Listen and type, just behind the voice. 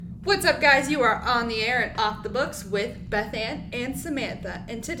What's up, guys? You are on the air and off the books with Beth Ann and Samantha.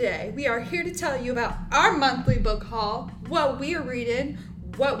 And today we are here to tell you about our monthly book haul, what we are reading,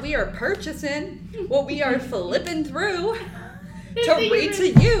 what we are purchasing, what we are flipping through to read to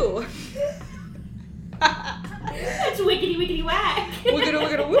you. That's wickety wickety whack.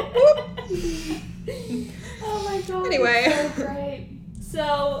 Wiggity whoop whoop. Oh my god. Anyway. That's so great.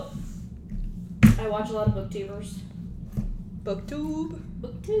 So, I watch a lot of booktubers. Booktube.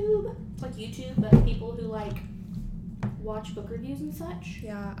 It's like YouTube, but people who like watch book reviews and such.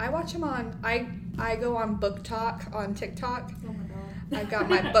 Yeah, I watch them on, I go on Book Talk on TikTok. Oh my god. I've got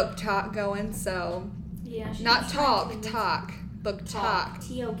my Book Talk going, so. Yeah. Not talk. Book Talk.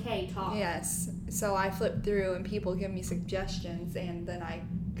 T-O-K, talk. Yes. So I flip through and people give me suggestions and then I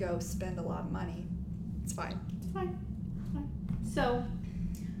go spend a lot of money. It's fine. It's fine. So,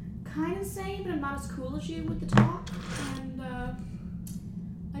 kind of same, but I'm not as cool as you with the talk. And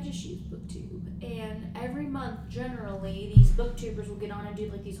I just use BookTube. And every month, generally, these booktubers will get on and do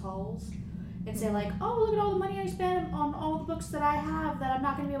like these hauls and say like, oh, look at all the money I spent on all the books that I have that I'm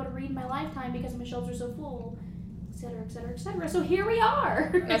not going to be able to read in my lifetime because my shelves are so full, etc., etc., etc. So here we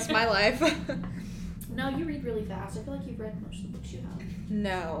are. That's my life. No, you read really fast. I feel like you've read most of the books you have.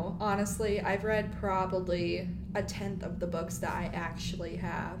 No, honestly, I've read probably 1/10 of the books that I actually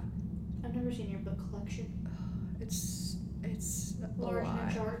have. I've never seen your book collection. It's a Large lot. and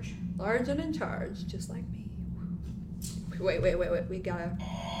in charge. Large and in charge, just like me. Wait. We gotta.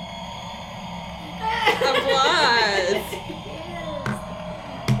 Applause. Yes.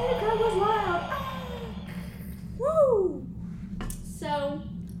 Oh, the crowd was loud. Ah. Woo. So,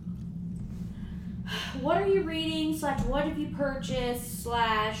 what are you reading? / what have you purchased? /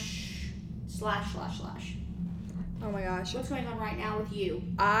 Oh my gosh. What's going on right now with you?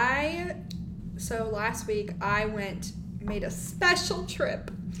 So last week I made a special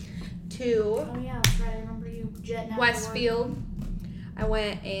trip to Oh yeah, that's right. I remember you jetting out. Westfield. I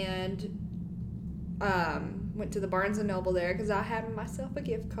went and went to the Barnes & Noble there because I had myself a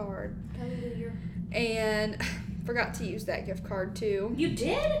gift card. Hallelujah. And forgot to use that gift card too. You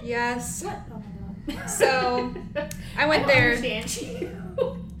did? Yes. What? Oh my god. So, I went I there. don't understand you.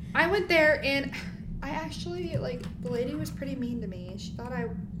 I went there and I actually, the lady was pretty mean to me. She thought I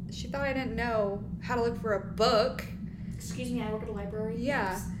didn't know how to look for a book. Excuse me, I work at a library.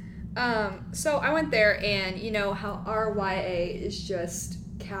 Yeah. Yes. So I went there and you know how RYA is just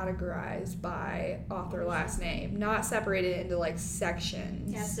categorized by author last name, not separated into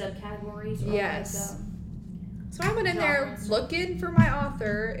sections. Yeah, subcategories. Or Yes. So I went in there genres. looking for my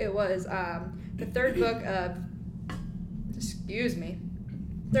author. It was the third book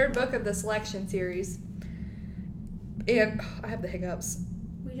of the selection series. And I have the hiccups.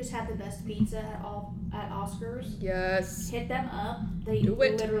 We just had the best pizza at Oscars. Yes. Hit them up. They Do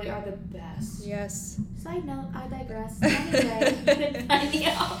it. literally are the best. Yes. Side note, I digress. Anyway, you can find the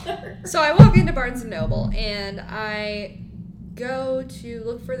author. So I walk into Barnes & Noble and I go to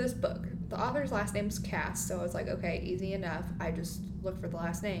look for this book. The author's last name's Cass, so I was like, okay, easy enough. I just look for the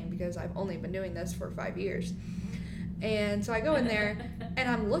last name because I've only been doing this for 5 years. And so I go in there and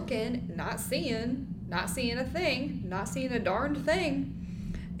I'm looking, not seeing a thing, not seeing a darned thing.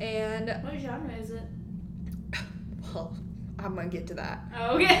 And What genre is it? well, I'm gonna get to that.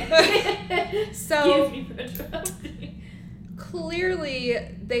 Okay. So Excuse me for interrupting. clearly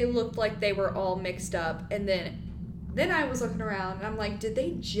they looked like they were all mixed up, and then I was looking around and I'm like, did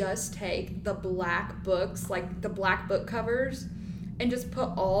they just take the black books, the black book covers, and just put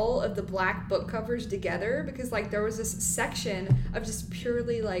all of the black book covers together? Because there was this section of just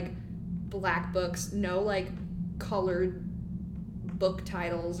purely black books, no colored book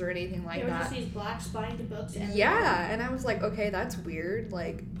titles or anything like There were that. just these black spined books. Yeah, and I was like, okay, that's weird.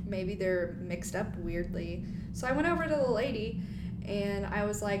 Maybe they're mixed up weirdly. So I went over to the lady and I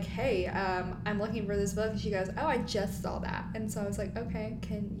was like, hey, I'm looking for this book. And she goes, oh, I just saw that. And so I was like, okay,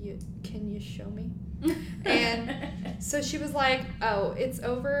 can you show me? And so she was like, oh, it's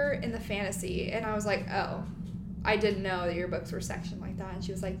over in the fantasy. And I was like, oh, I didn't know that your books were sectioned like that. And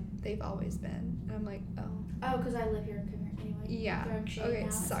she was like, they've always been. And I'm like, oh. Oh, because I live here in Comer anyway. Yeah. Throwing shade Okay, now,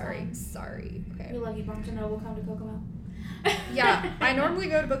 it's sorry. fine. Okay. We love you, Barnes & Noble. Come to Kokomo. Yeah, I normally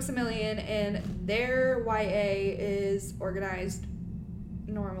go to Books A Million, and their YA is organized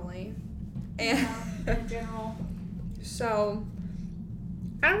normally. And in general. so,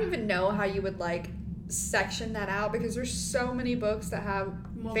 I don't even know how you would, section that out, because there's so many books that have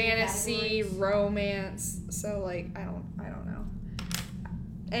Multiple fantasy, categories. romance, so, I don't know.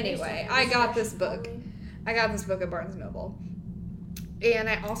 Anyway, Based on I your got this research, book. probably. I got this book at Barnes & Noble. And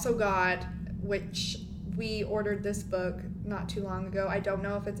I also got, which we ordered this book not too long ago. I don't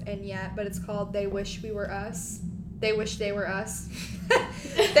know if it's in yet, but it's called They Wish We Were Us. They Wish They Were Us.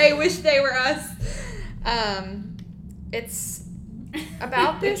 They Wish They Were Us. It's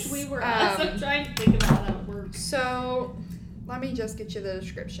about this. Wish we were us. I'm trying to think about how that would work. So, let me just get you the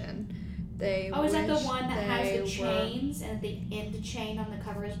description. Is that the one that has the chains and at the end the chain on the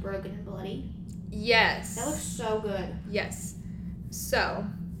cover is broken and bloody? Yes. That looks so good. Yes. So,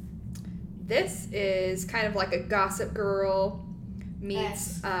 this is kind of like a Gossip Girl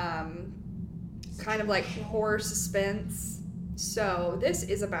meets kind of like horror suspense. So, this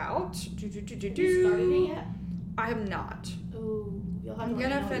is about... Have you started it yet? I have not. Ooh, you'll have I'm to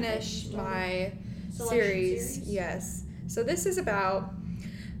going to let me know finish my Selection series. Yes. So, this is about...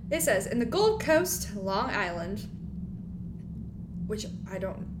 It says, in the Gold Coast, Long Island, which I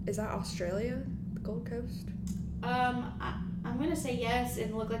don't... Is that Australia? The Gold Coast? I'm going to say yes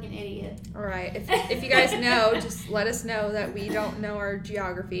and look like an idiot. All right. If you guys know, just let us know that we don't know our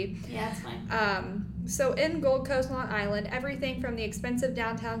geography. Yeah, that's fine. So in Gold Coast, Long Island, everything from the expensive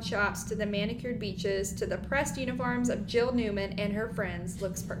downtown shops to the manicured beaches to the pressed uniforms of Jill Newman and her friends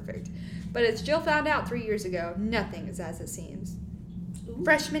looks perfect. But as Jill found out 3 years ago, nothing is as it seems. Ooh.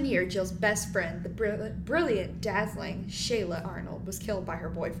 Freshman year, Jill's best friend, the brilliant, dazzling Shayla Arnold, was killed by her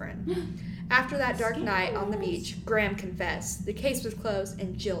boyfriend. After that dark night on the beach, Graham confessed. The case was closed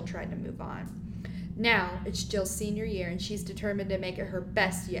and Jill tried to move on. Now, it's Jill's senior year and she's determined to make it her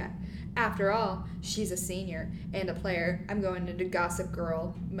best yet. After all, she's a senior and a player. I'm going into Gossip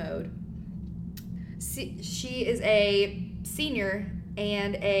Girl mode. She is a senior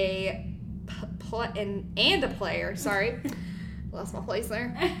and a player, sorry. Lost my place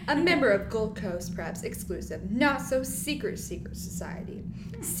there. A member of Gold Coast Prep's exclusive, not so secret society.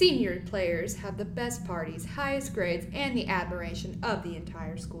 Senior players have the best parties, highest grades, and the admiration of the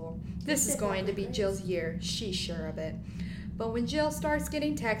entire school. This is going to be Jill's year. She's sure of it. But when Jill starts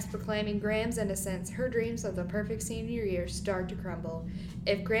getting texts proclaiming Graham's innocence, her dreams of the perfect senior year start to crumble.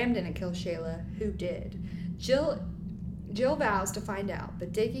 If Graham didn't kill Shayla, who did? Jill vows to find out,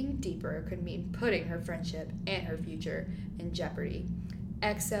 but digging deeper could mean putting her friendship and her future in jeopardy.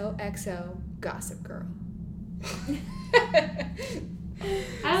 XOXO Gossip Girl.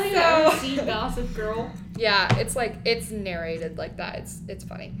 I don't think I've ever seen Gossip Girl. Yeah, it's narrated like that. It's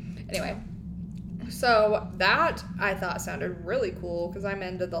funny. Anyway, so that I thought sounded really cool because I'm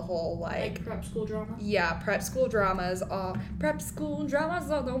into the whole Like prep school drama? Yeah, prep school dramas. Prep school dramas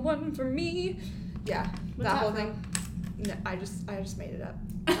are the one for me. Yeah, What's that whole from? thing. No, I just made it up.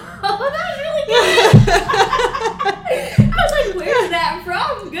 Oh, that was really good. I was like, where's that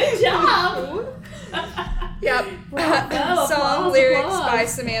from? Good job. Yep. Bravo, Song applause, lyrics applause. by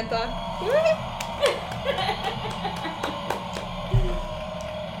Samantha.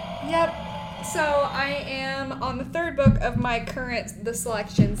 Yep. So I am on the third book of my current The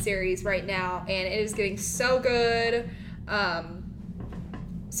Selection series right now, and it is getting so good.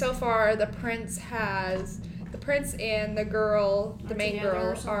 So far, the prince and the girl, the main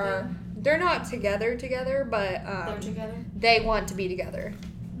girl, they're not together, but They're together? they want to be together.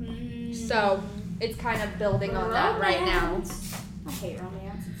 So it's kind of building on that right now. I hate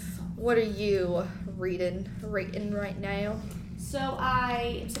romance. What are you reading right now? So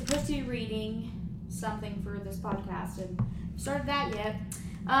I am supposed to be reading something for this podcast and started that yet.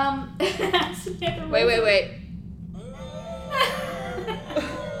 Wait.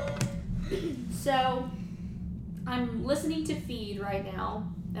 So I'm listening to Feed right now,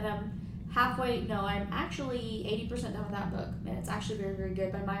 and I'm actually 80% done with that book, and it's actually very, very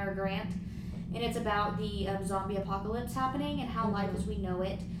good by Myra Grant, and it's about the zombie apocalypse happening and how life as we know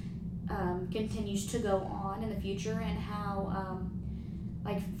it continues to go on in the future, and how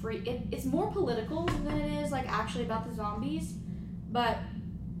it's more political than it is actually about the zombies, but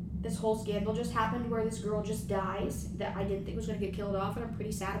this whole scandal just happened where this girl just dies that I didn't think was going to get killed off, and I'm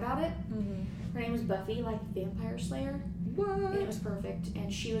pretty sad about it. Her name was Buffy, Vampire Slayer. What? And it was perfect,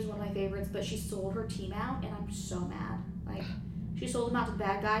 and she was one of my favorites, but she sold her team out, and I'm so mad. She sold them out to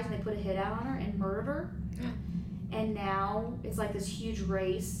bad guys, and they put a hit out on her and murdered her. And now it's this huge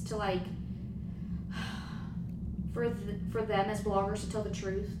race to for them as bloggers to tell the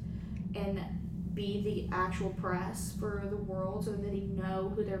truth and be the actual press for the world, so that they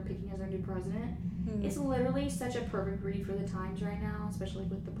know who they're picking as their new president. It's literally such a perfect read for the times right now, especially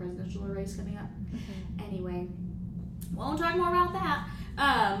with the presidential race coming up. Anyway, won't talk more about that.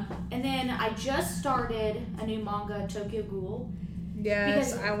 And then I just started a new manga, Tokyo Ghoul.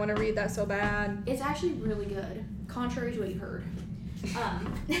 Yes, I want to read that so bad. It's actually really good, contrary to what you heard.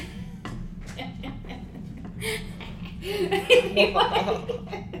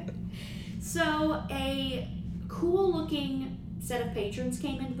 So a cool looking set of patrons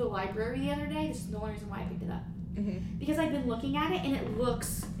came into the library the other day. This is the only reason why I picked it up. Mm-hmm. Because I've been looking at it and it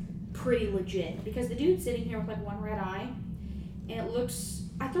looks pretty legit. Because the dude's sitting here with like one red eye, and it looks.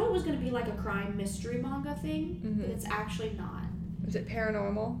 I thought it was going to be like a crime mystery manga thing, but it's actually not. Is it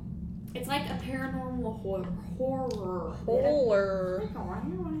paranormal? It's like a paranormal horror.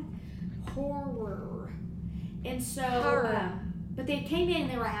 Horror. And so, but they came in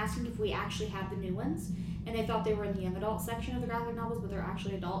and they were asking if we actually had the new ones, and they thought they were in the young adult section of the graphic novels, but they're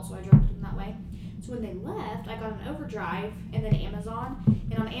actually adult, so I dropped them that way. So when they left, I got an Overdrive and then Amazon,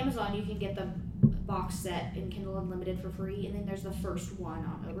 and on Amazon you can get the box set in Kindle Unlimited for free, and then there's the first one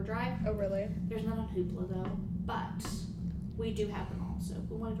on Overdrive. Oh, really? There's none on Hoopla though, but we do have them all, so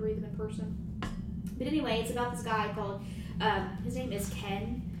we wanted to read them in person. But anyway, it's about this guy called, his name is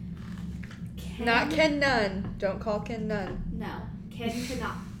Ken. Not Ken Nunn. Don't call Ken Nunn. No. Ken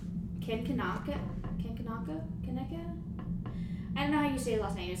Kanaka? I don't know how you say his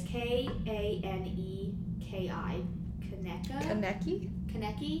last name. It's Kaneki. Kaneka?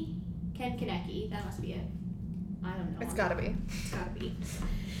 Kaneki? Ken Kaneki. That must be it. I don't know. It's gotta be. It's gotta be.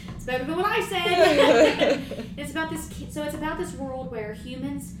 It's better than what I said. It's about this. So it's about this world where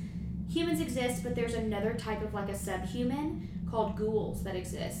humans exist, but there's another type of like a subhuman called ghouls that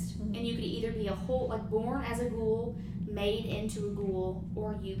exist, and you could either be born as a ghoul, made into a ghoul,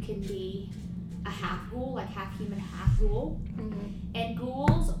 or you can be a half ghoul, like half human, half ghoul. And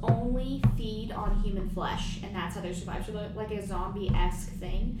ghouls only feed on human flesh, and that's how they survive. So they're like a zombie-esque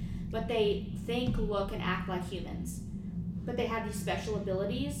thing, but they think, look, and act like humans. But they have these special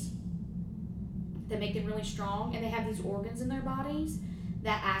abilities that make them really strong, and they have these organs in their bodies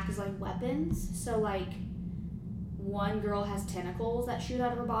that act as like weapons. So like one girl has tentacles that shoot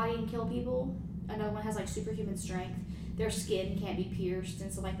out of her body and kill people. Another one has like superhuman strength. Their skin can't be pierced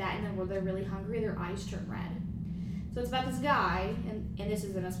and stuff like that. And then when they're really hungry, their eyes turn red. So it's about this guy, and this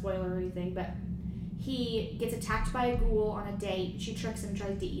isn't a spoiler or anything, but he gets attacked by a ghoul on a date. She tricks him and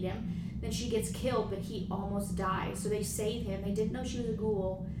tries to eat him. Then she gets killed, but he almost dies. So they save him. They didn't know she was a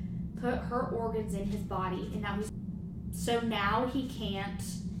ghoul. Put her organs in his body, and now he can't.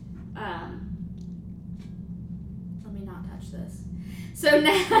 Let me not touch this. So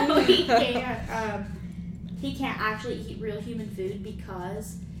now he can't. He can't actually eat real human food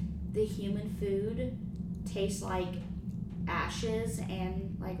because the human food tastes like ashes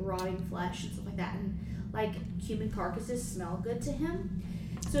and like rotting flesh and stuff like that, and like human carcasses smell good to him.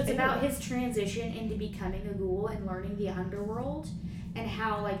 So it's about his transition into becoming a ghoul and learning the underworld, and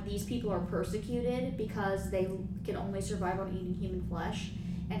how like these people are persecuted because they can only survive on eating human flesh,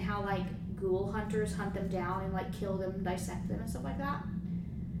 and how like ghoul hunters hunt them down and like kill them, dissect them and stuff like that.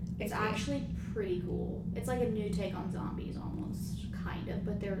 It's actually pretty cool. It's like a new take on zombies almost, kind of,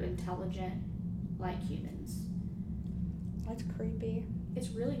 but they're intelligent like humans. That's creepy. It's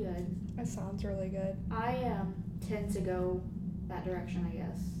really good. That sounds really good. I tend to go that direction, I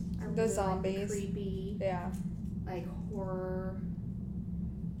guess. I really the zombies. Like creepy. Yeah. Like horror.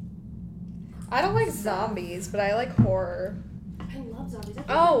 I don't like zombies, but I like horror. I love zombies.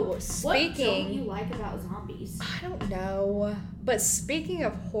 Speaking. What don't you like about zombies? I don't know. But speaking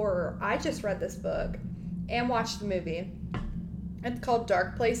of horror, I just read this book and watched the movie. It's called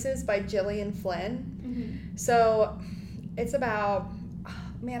Dark Places by Gillian Flynn. Mm-hmm. So it's about,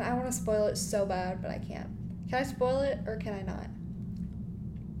 man, I want to spoil it so bad, but I can't. Can I spoil it or can I not?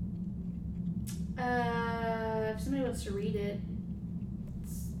 If somebody wants to read it,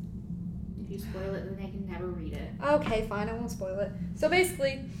 if you spoil it, then they can never read it. Okay, fine, I won't spoil it. So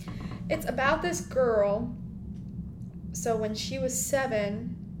basically, it's about this girl. So when she was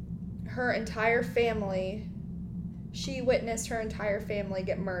 7, her entire family, she witnessed her entire family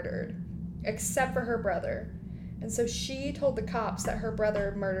get murdered, except for her brother. And so she told the cops that her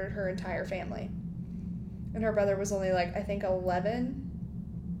brother murdered her entire family. And her brother was only like, I think 11.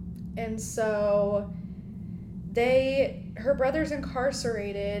 And so her brother's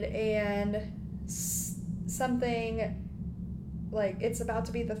incarcerated, and something like, it's about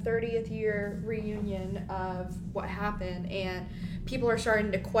to be the 30th year reunion of what happened, and people are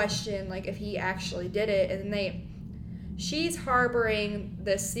starting to question like if he actually did it, and she's harboring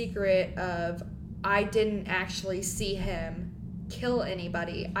this secret of, I didn't actually see him kill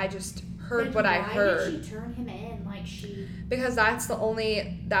anybody, I just heard what I heard. Why did she turn him in? Like because that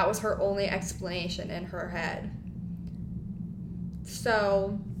was her only explanation in her head.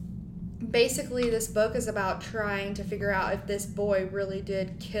 So basically this book is about trying to figure out if this boy really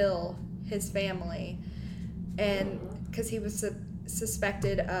did kill his family, and because he was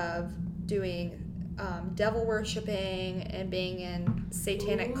suspected of doing devil worshipping and being in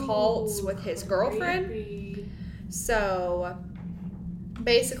satanic cults with his girlfriend. So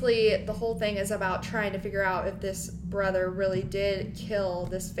basically, the whole thing is about trying to figure out if this brother really did kill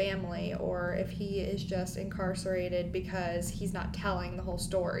this family or if he is just incarcerated because he's not telling the whole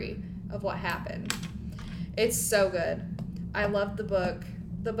story of what happened. It's so good. I love the book.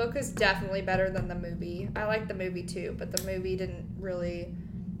 The book is definitely better than the movie. I like the movie too, but the movie didn't really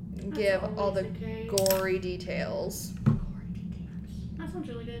give all the gory details. That sounds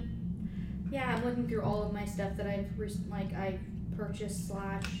really good. Yeah, I'm looking through all of my stuff that I've purchased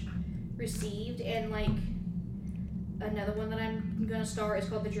 / received, and like another one that I'm gonna start is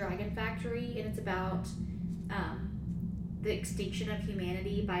called The Dragon Factory, and it's about the extinction of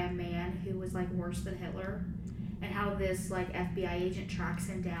humanity by a man who was like worse than Hitler, and how this like FBI agent tracks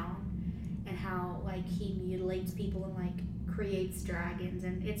him down, and how like he mutilates people and like creates dragons,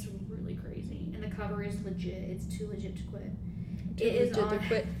 and it's really crazy. And the cover is legit. It's too legit to quit.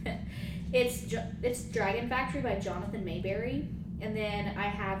 It's Dragon Factory by Jonathan Mayberry, and then I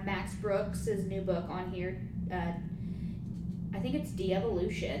have Max Brooks' new book on here. I think it's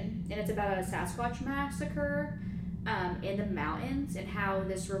De-Evolution, and it's about a Sasquatch massacre in the mountains, and how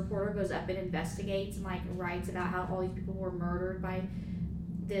this reporter goes up and investigates and like writes about how all these people were murdered by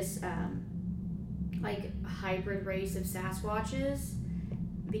this like hybrid race of Sasquatches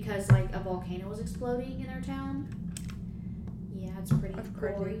because like a volcano was exploding in their town. Yeah, it's pretty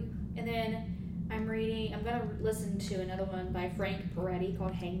gory. And then I'm gonna listen to another one by Frank Peretti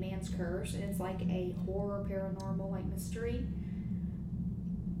called Hangman's Curse, and it's like a horror paranormal like mystery.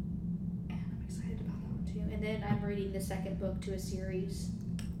 And I'm excited about that one too. And then I'm reading the second book to a series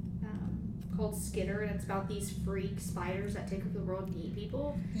called Skitter, and it's about these freak spiders that take over the world and eat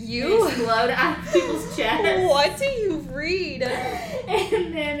people. You explode out of people's chests. What do you read?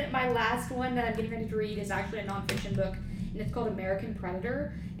 And then my last one that I'm getting ready to read is actually a nonfiction book, and it's called American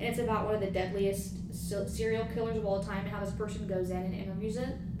Predator, and it's about one of the deadliest serial killers of all time, and how this person goes in and interviews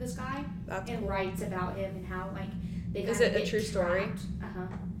this guy. That's and cool. Writes about him and how like they Is it a true story?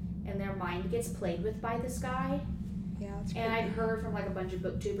 And their mind gets played with by this guy. Yeah, that's and I've heard from like a bunch of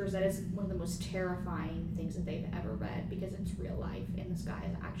booktubers that is one of the most terrifying things that they've ever read, because it's real life, and this guy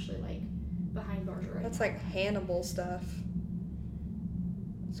is actually like behind bars right That's now. like Hannibal stuff.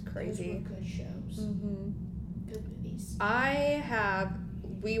 It's crazy. Those were good shows. Mm-hmm. Good movies. I have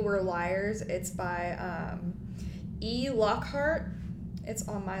We Were Liars. It's by E. Lockhart. It's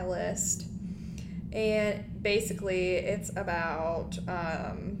on my list. And basically it's about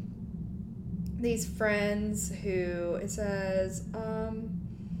these friends who, it says,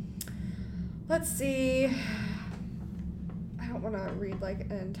 let's see. I don't want to read like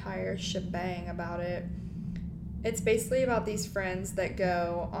an entire shebang about it. It's basically about these friends that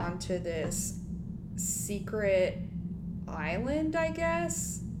go onto this secret island, I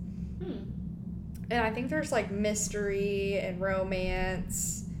guess. And I think there's like mystery and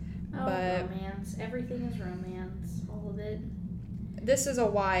romance. Oh, but romance. Everything is romance. All of it. This is a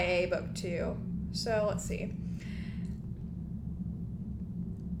YA book too. So let's see.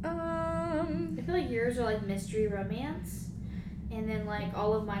 I feel like yours are like mystery romance, and then like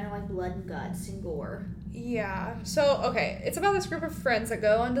all of mine are like blood and guts and gore. Yeah. So, okay, it's about this group of friends that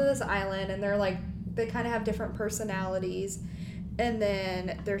go onto this island, and they're like, they kind of have different personalities. And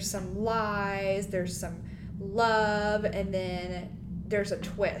then there's some lies, there's some love, and then there's a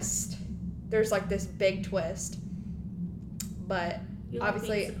twist. There's like this big twist. But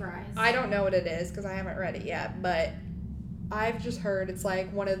obviously, I don't know what it is because I haven't read it yet, but I've just heard it's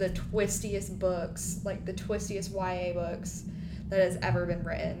like one of the twistiest books, like the twistiest YA books that has ever been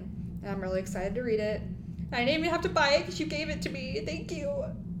written. And I'm really excited to read it. I didn't even have to buy it because you gave it to me. Thank you.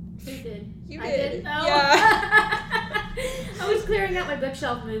 You did. You I did. Oh. Yeah. I was clearing out my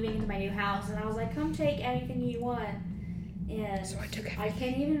bookshelf moving into my new house, and I was like, come take anything you want. And So I took everything. I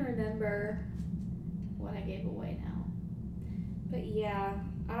can't even remember what I gave away now. But yeah,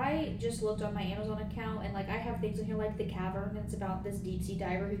 I just looked on my Amazon account, and like I have things in here like The Cavern, and it's about this deep sea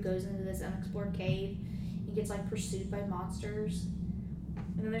diver who goes into this unexplored cave and gets like pursued by monsters.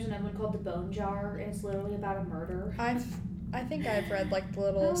 And then there's another one called The Bone Jar, and it's literally about a murder. I think I've read like the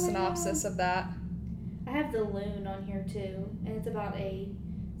little synopsis of that. I have The Loon on here too, and it's about a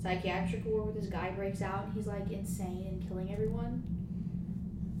psychiatric ward where this guy breaks out and he's like insane and killing everyone.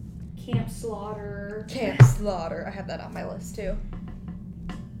 Camp Slaughter. Camp Slaughter. I have that on my list too.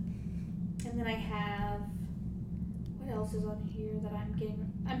 And then I have, what else is on here that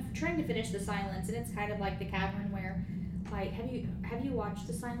I'm trying to finish The Silence, and it's kind of like The Cavern where, like, have you watched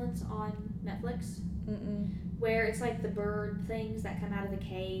The Silence on Netflix? Mm-mm. Where it's like the bird things that come out of the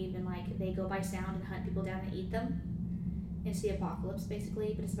cave and like they go by sound and hunt people down and eat them. It's the apocalypse,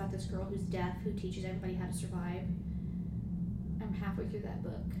 basically, but it's about this girl who's deaf who teaches everybody how to survive. I'm halfway through that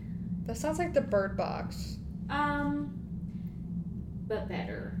book. That sounds like the Bird Box. But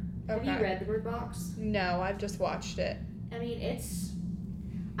better. Okay. Have you read The Bird Box? No, I've just watched it. I mean,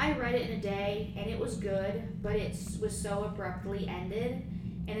 I read it in a day, and it was good, but it was so abruptly ended,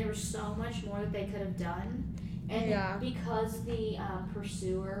 and there was so much more that they could have done. And because the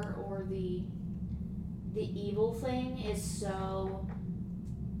pursuer or the evil thing is so...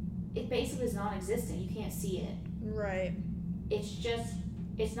 It basically is non-existent. You can't see it. Right.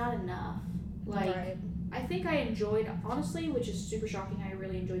 It's not enough. Like, right. I think I enjoyed, honestly, which is super shocking, I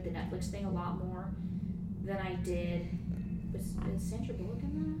really enjoyed the Netflix thing a lot more than I did. Was Sandra Bullock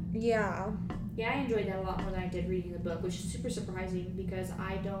in that? Yeah. Yeah, I enjoyed that a lot more than I did reading the book, which is super surprising because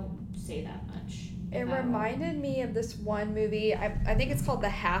I don't say that much. It reminded me of this one movie. I think it's called The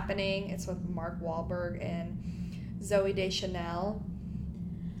Happening. It's with Mark Wahlberg and Zooey Deschanel.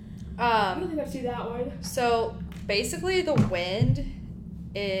 I don't think I've seen that one. So basically, the wind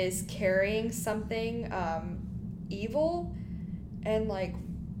is carrying something evil, and like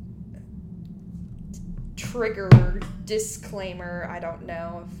trigger disclaimer. I don't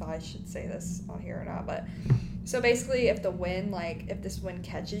know if I should say this on here or not, but so basically, if this wind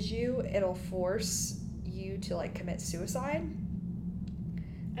catches you, it'll force you to like commit suicide.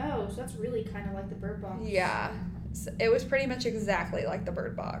 Oh, so that's really kind of like the Bird Box. Yeah. So it was pretty much exactly like the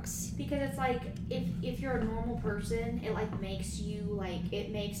Bird Box. Because it's like, if you're a normal person, it like makes you like,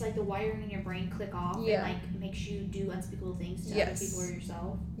 it makes like the wiring in your brain click off. Yeah. And like makes you do unspeakable things to other people or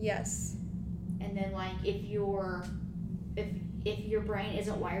yourself. Yes. And then like if your brain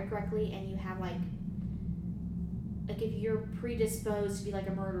isn't wired correctly and you have like if you're predisposed to be like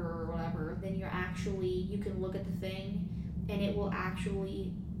a murderer or whatever, then you can look at the thing and it will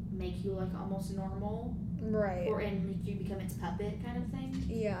actually make you like almost normal. Right. And you become its puppet kind of thing.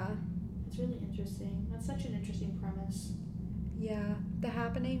 Yeah. It's really interesting. That's such an interesting premise. Yeah. The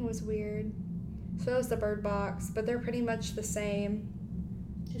Happening was weird. So was the Bird Box, but they're pretty much the same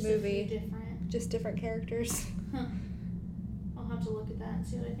movie. A few different. Just different characters. Huh. I'll have to look at that and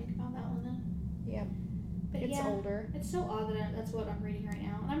see what I think about that one then. Yeah. But It's older. It's so odd that that's what I'm reading right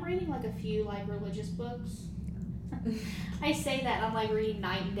now. And I'm reading like a few like religious books. I say that I'm like reading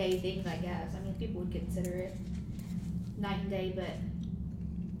night and day things, I guess. I mean, people would consider it night and day, but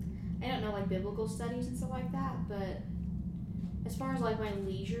I don't know like biblical studies and stuff like that. But as far as like my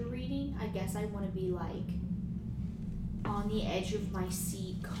leisure reading, I guess I want to be like on the edge of my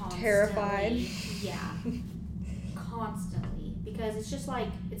seat constantly. Terrified. Yeah. Constantly. Because it's just like,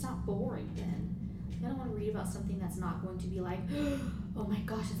 it's not boring then. I don't want to read about something that's not going to be like, oh my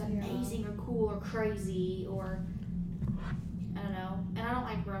gosh, it's amazing or cool or crazy or I don't know. And I don't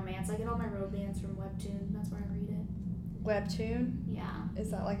like romance. I get all my romance from Webtoon. That's where I read it. Webtoon? Yeah.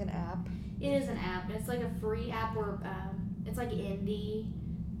 Is that like an app? It is an app. It's like a free app where it's like indie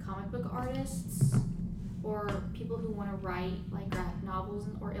comic book artists or people who want to write like graphic novels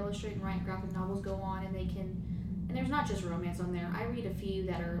or illustrate and write graphic novels go on and they can. And there's not just romance on there. I read a few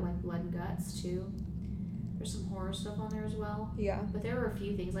that are like blood and guts too. There's some horror stuff on there as well. Yeah. But there are a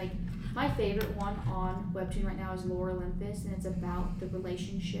few things. Like, my favorite one on Webtoon right now is Lore Olympus, and it's about the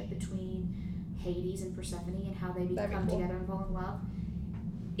relationship between Hades and Persephone and how they become together and fall in love.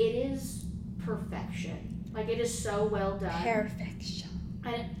 It is perfection. Like, it is so well done. Perfection.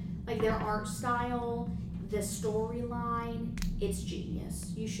 And, like, their art style, the storyline, it's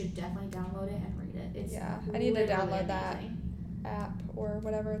genius. You should definitely download it and read it. It's I need to download that app or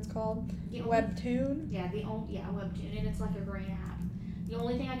whatever it's called. Webtoon? Webtoon, and it's like a great app. The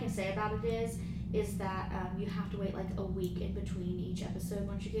only thing I can say about it is that you have to wait like a week in between each episode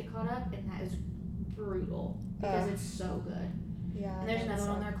once you get caught up, and that is brutal because it's so good. Yeah. And there's another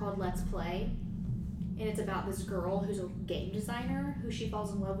one there called Let's Play, and it's about this girl who's a game designer who she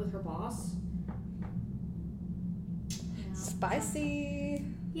falls in love with her boss. Spicy.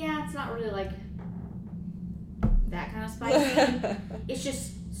 Yeah, it's not really like that kind of spicy. It's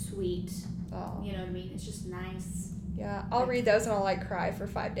just sweet. Oh. You know what I mean? It's just nice. Yeah, I'll read those and I'll like cry for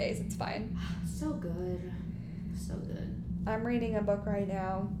 5 days. It's fine. So good. So good. I'm reading a book right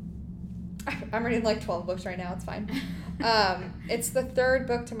now. I'm reading like 12 books right now. It's fine. It's the third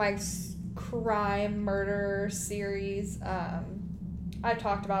book to my crime murder series. I've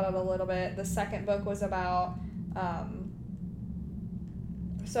talked about it a little bit. The second book was about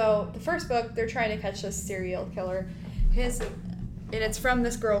so the first book, they're trying to catch this serial killer. And it's from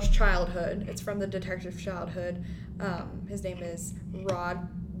this girl's childhood. It's from the detective's childhood. His name is Rod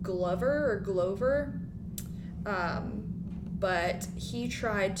Glover. But he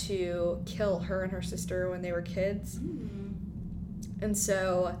tried to kill her and her sister when they were kids. And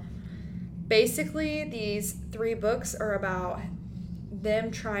so basically these 3 books are about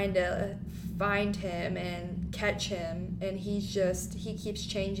them trying to find him and catch him, and he keeps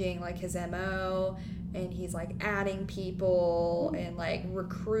changing like his MO, and he's like adding people and like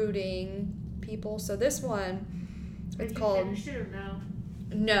recruiting people. So this one, it's called... Have you finished it or no?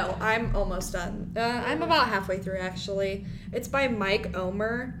 No, I'm almost done. I'm about halfway through, actually. It's by Mike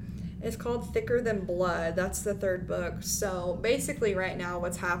Omer. It's called Thicker Than Blood. That's the 3rd book. So basically right now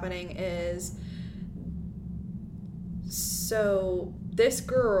what's happening is, so this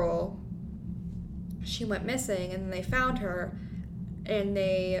girl, she went missing, and they found her, and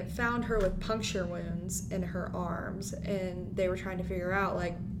they found her with puncture wounds in her arms, and they were trying to figure out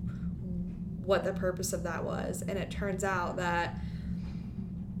like what the purpose of that was. And it turns out that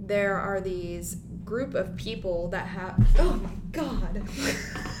there are these group of people that have... Oh my god.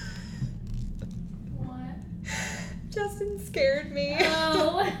 What? Justin scared me.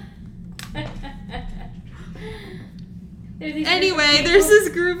 Oh. Anyway, there's this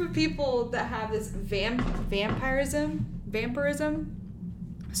group of people that have this vampirism.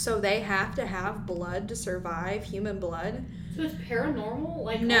 So they have to have blood to survive, human blood. So it's paranormal?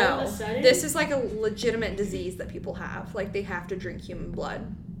 Like, no, all of a sudden? This is like a legitimate disease that people have. Like, they have to drink human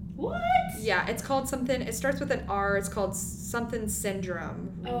blood. What? Yeah, it's called something. It starts with an R. It's called something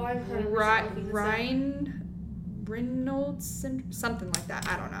syndrome. Oh, I've heard of Reynolds syndrome, something like that.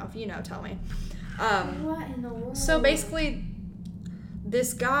 I don't know. If you know, tell me. What in the world? So basically,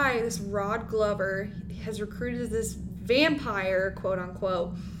 this guy, this Rod Glover, has recruited this vampire, quote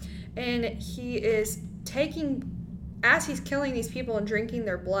unquote, and he is taking, as he's killing these people and drinking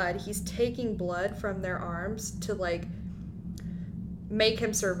their blood, he's taking blood from their arms to like make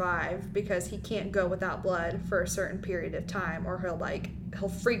him survive, because he can't go without blood for a certain period of time, or he'll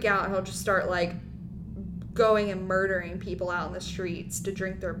freak out and he'll just start like going and murdering people out in the streets to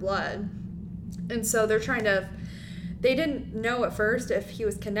drink their blood. And so they didn't know at first if he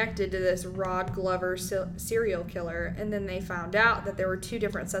was connected to this Rod Glover serial killer, and then they found out that there were 2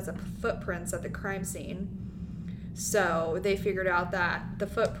 different sets of footprints at the crime scene. So they figured out that the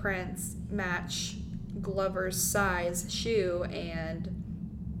footprints match Glover's size shoe, and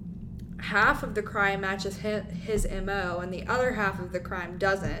half of the crime matches his MO, and the other half of the crime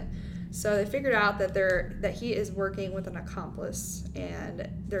doesn't. So they figured out that he is working with an accomplice, and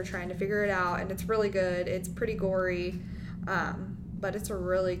they're trying to figure it out, and it's really good. It's pretty gory, but it's a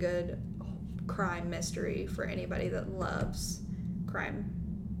really good crime mystery for anybody that loves crime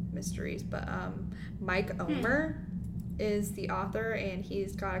mysteries. But Mike Omer is the author, and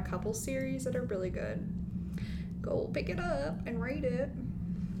he's got a couple series that are really good. Go pick it up and read it.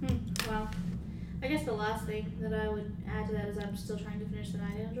 Well, I guess the last thing that I would add to that is I'm still trying to finish the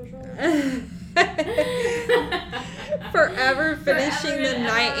Night Angel trilogy. Forever finishing the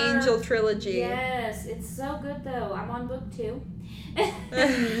Night Angel trilogy. Yes, it's so good though. I'm on book 2.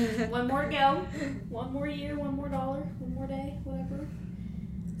 1 more to go. 1 more year, $1 more, 1 more day, whatever.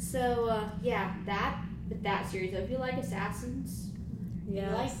 So yeah, that series though. If you like assassins,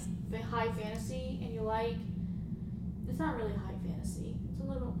 yes. You like high fantasy, and you like, it's not really high fantasy. It's a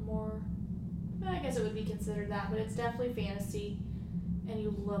little bit more, I guess it would be considered that, but it's definitely fantasy, and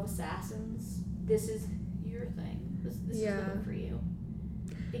you love assassins, this is your thing. This is the book for you.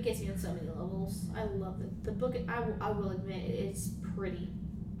 It gets you in so many levels. I love it. The book, I will admit, it's pretty.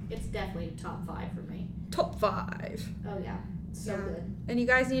 It's definitely top 5 for me. Top 5. Oh yeah, so good. And you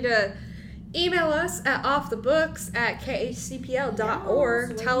guys need to email us at offthebooks@khcpl.org.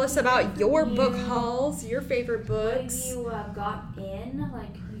 Yes, Tell us about your book hauls, your favorite books. What have you got in,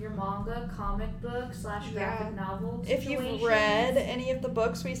 like your manga, comic book / graphic novel If you've read any of the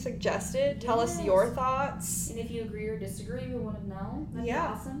books we suggested, tell us your thoughts. And if you agree or disagree, we want to know. That'd be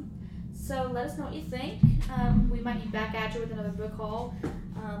awesome. So let us know what you think. We might be back at you with another book haul.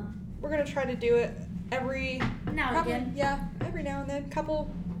 We're going to try to do it every now and again. Yeah, every now and then. Couple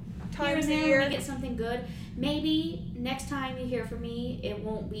times Here a and year. there we get something good. Maybe next time you hear from me, it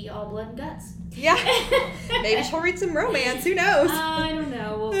won't be all blood and guts. Yeah. Maybe she'll read some romance. Who knows? I don't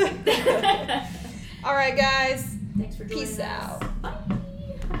know. We'll see. All right, guys. Thanks for joining us. Peace out.